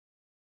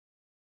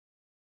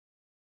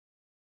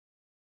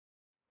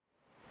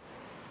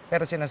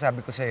Pero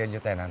sinasabi ko sa iyo,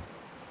 Lieutenant,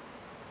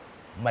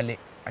 mali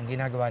ang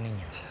ginagawa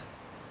ninyo.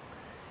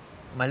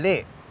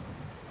 Mali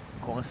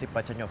kung ang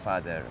simpatya niyo,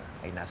 Father,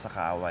 ay nasa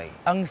kaaway.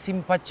 Ang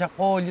simpatya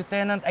ko,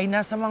 Lieutenant, ay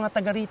nasa mga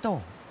taga rito.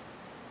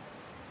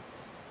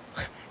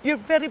 Your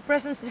very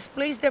presence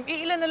displays them.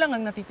 Ilan na lang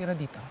ang natitira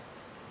dito.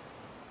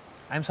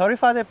 I'm sorry,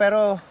 Father,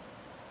 pero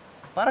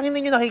parang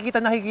hindi niyo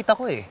nakikita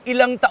ko eh.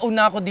 Ilang taon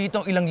na ako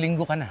dito, ilang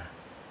linggo ka na.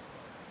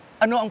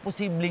 Ano ang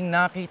posibleng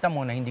nakita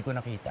mo na hindi ko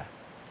nakita?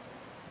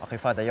 Okay,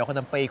 Father, ayoko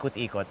ng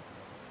paikot-ikot.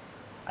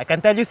 I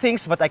can tell you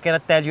things, but I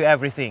cannot tell you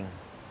everything.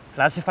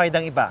 Classified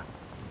ang iba.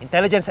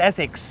 Intelligence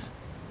ethics.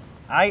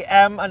 I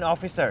am an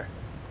officer.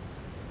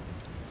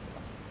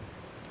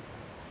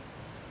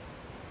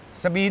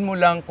 Sabihin mo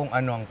lang kung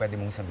ano ang pwede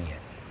mong sabihin.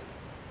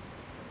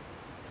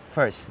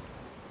 First,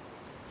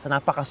 sa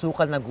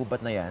napakasukal na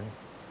gubat na yan,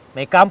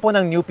 may kampo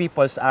ng New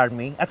People's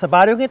Army at sa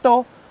baryong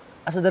ito,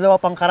 at sa dalawa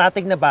pang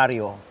karatig na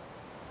baryo,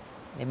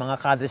 may mga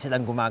kadre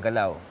silang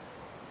gumagalaw.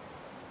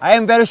 I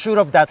am very sure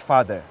of that,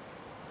 Father.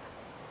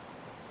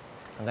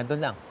 Hanggang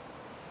doon lang.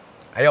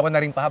 Ayoko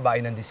na rin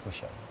pahabain ng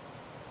diskusyon.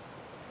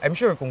 I'm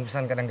sure kung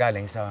saan ka nang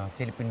galing sa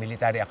Philippine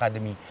Military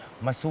Academy,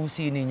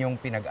 masusi ninyong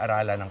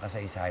pinag-aralan ng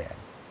kasaysayan.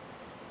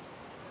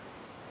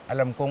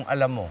 Alam kong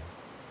alam mo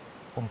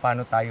kung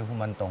paano tayo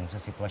humantong sa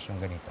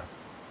sitwasyong ganito.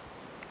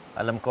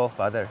 Alam ko,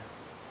 Father.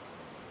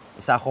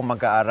 Isa akong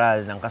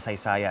mag-aaral ng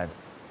kasaysayan.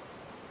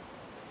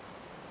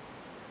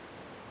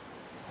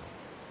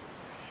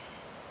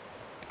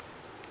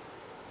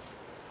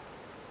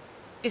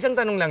 Isang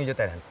tanong lang,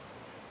 Lieutenant.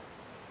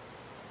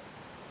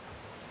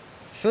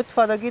 Shoot,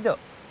 Father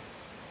Guido.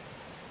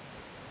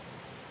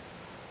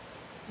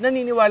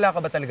 Naniniwala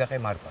ka ba talaga kay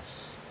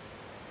Marcos?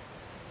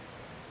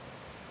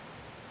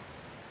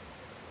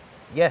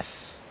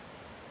 Yes.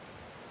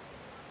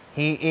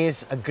 He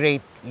is a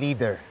great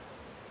leader.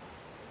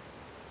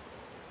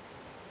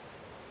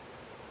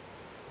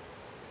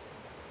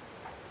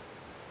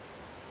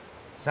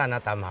 Sana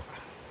tama ka.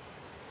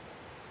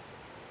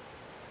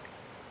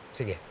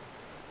 Sige.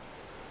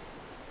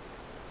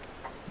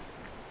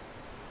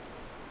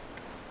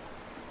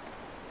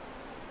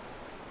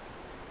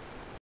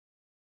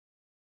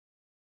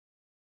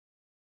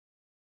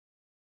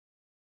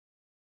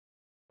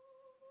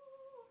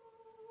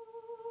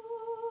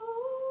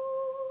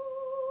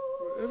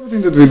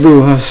 Everything that we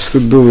do has to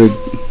do with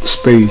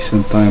space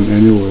and time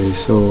anyway,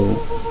 so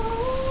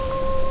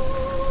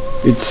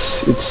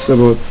it's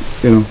about,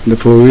 you know, the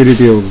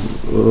fluidity of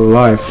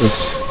life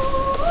as,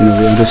 you know,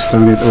 we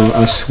understand it, or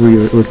as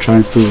we're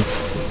trying to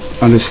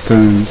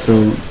understand.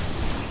 So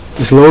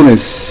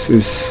slowness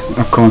is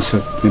a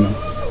concept, you know.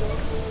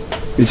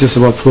 It's just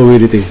about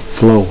fluidity,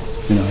 flow,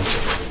 you know.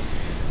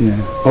 Yeah,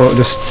 or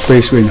the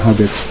space we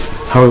inhabit.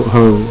 How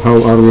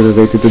are we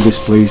related to these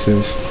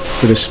places,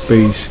 to the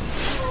space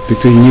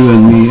between you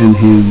and me and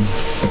him.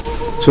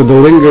 So the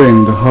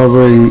lingering, the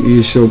hovering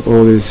issue of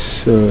all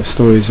these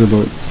stories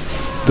about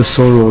the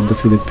sorrow of the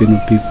Filipino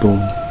people,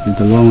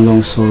 the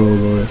long sorrow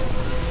or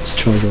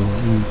struggle,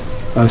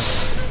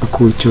 as a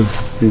culture,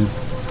 you know,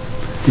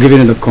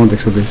 given in the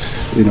context of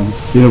this, you know,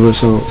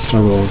 universal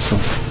struggle also.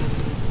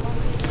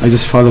 I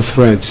just follow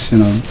threads, you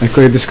know. I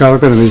create this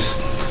character and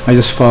I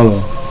just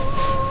follow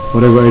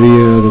whatever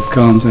idea that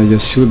comes. I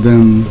just shoot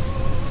them.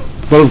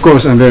 Well, of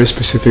course, I'm very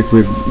specific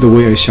with the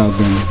way I shot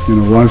them. You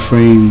know, one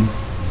frame,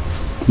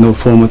 no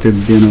formative,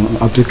 you know,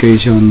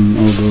 application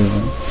of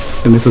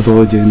the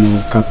methodology, you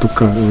know, cut to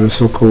cut, or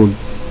so-called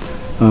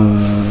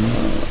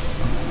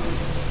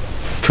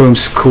film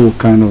school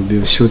kind of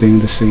shooting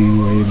the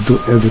same way, you do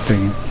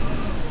everything,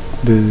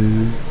 the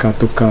cut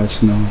to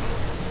cuts, you know.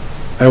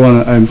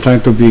 I'm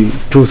trying to be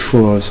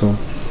truthful also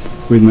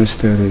with my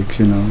aesthetics,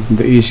 you know,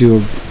 the issue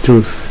of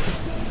truth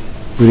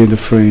within the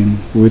frame,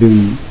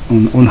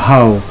 on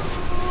how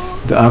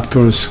the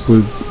actors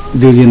would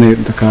delineate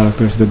the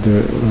characters that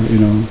they're, you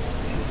know,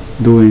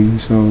 doing.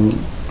 So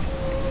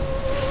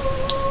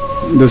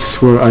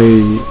that's where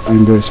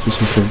I'm very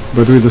specific.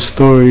 But with the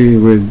story,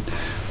 with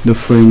the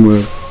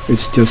framework,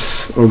 it's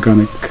just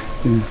organic.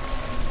 Yeah.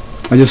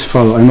 I just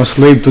follow. I'm a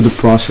slave to the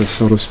process,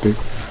 so to speak.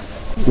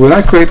 When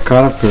I create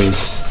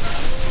characters,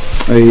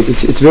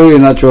 it's very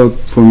natural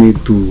for me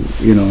to,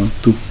 you know,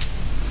 to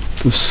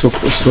sort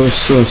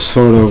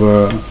of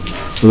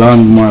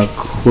landmark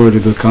where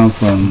did they come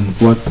from,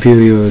 what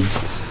period,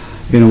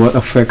 you know, what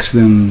affects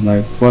them,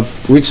 like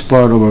which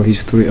part of our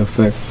history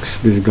affects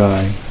this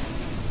guy,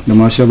 the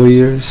martial law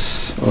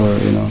years, or,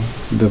 you know,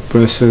 the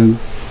present.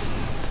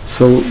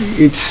 So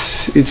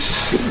it's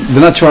the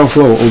natural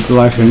flow of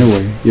life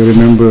anyway. You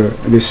remember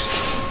this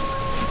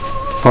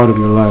part of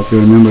your life. You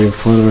remember your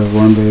father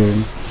one day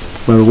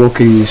while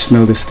walking, you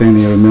smell this thing.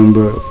 You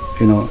remember,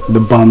 you know, the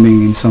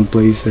bombing in some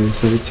places.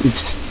 So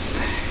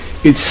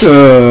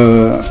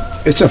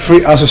it's a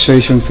free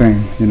association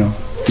thing, you know.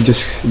 They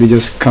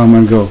just come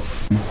and go.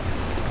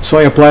 So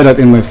I apply that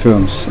in my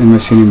films, in my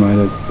cinema.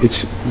 That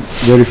it's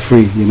very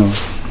free, you know.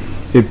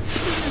 If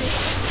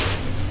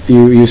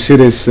you see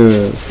this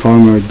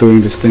farmer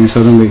doing this thing,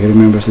 suddenly he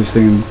remembers this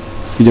thing, and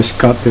you just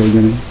cut there,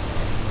 you know.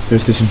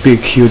 there's this big,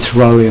 huge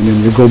rally, and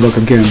then we go back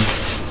again.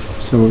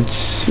 So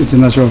it's a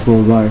natural flow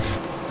of life.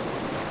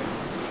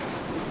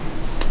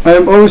 I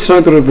am always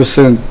trying to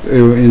represent,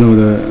 you know,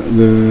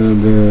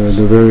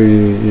 the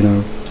very, you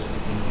know,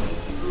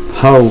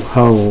 how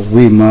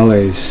we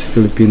Malays,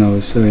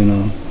 Filipinos, you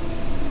know,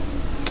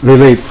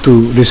 relate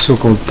to this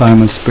so-called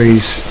time and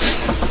space.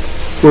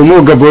 We're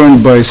more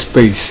governed by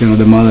space, you know,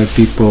 the Malay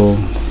people.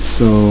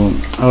 So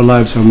our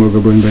lives are more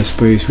governed by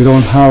space. We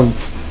don't have,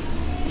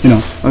 you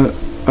know,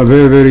 a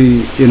very,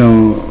 very, you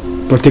know,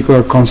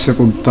 particular concept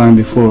of time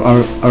before.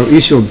 Our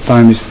issue of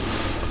time is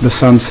the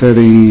sun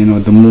setting, you know,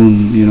 the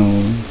moon, you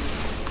know,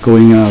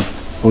 going up,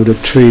 or the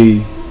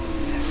tree,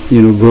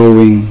 you know,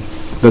 growing.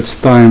 That's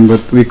time, but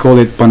we call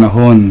it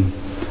panahon,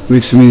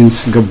 which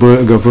means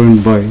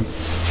governed by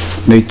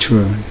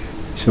nature.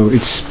 So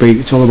it's space.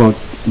 It's all about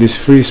this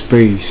free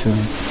space,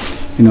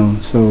 you know.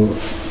 So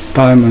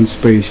time and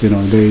space, you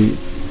know, they're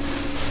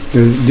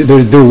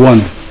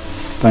one,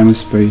 time and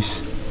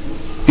space,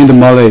 in the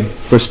Malay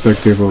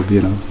perspective of,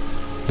 you know,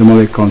 the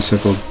Malay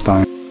concept of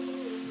time.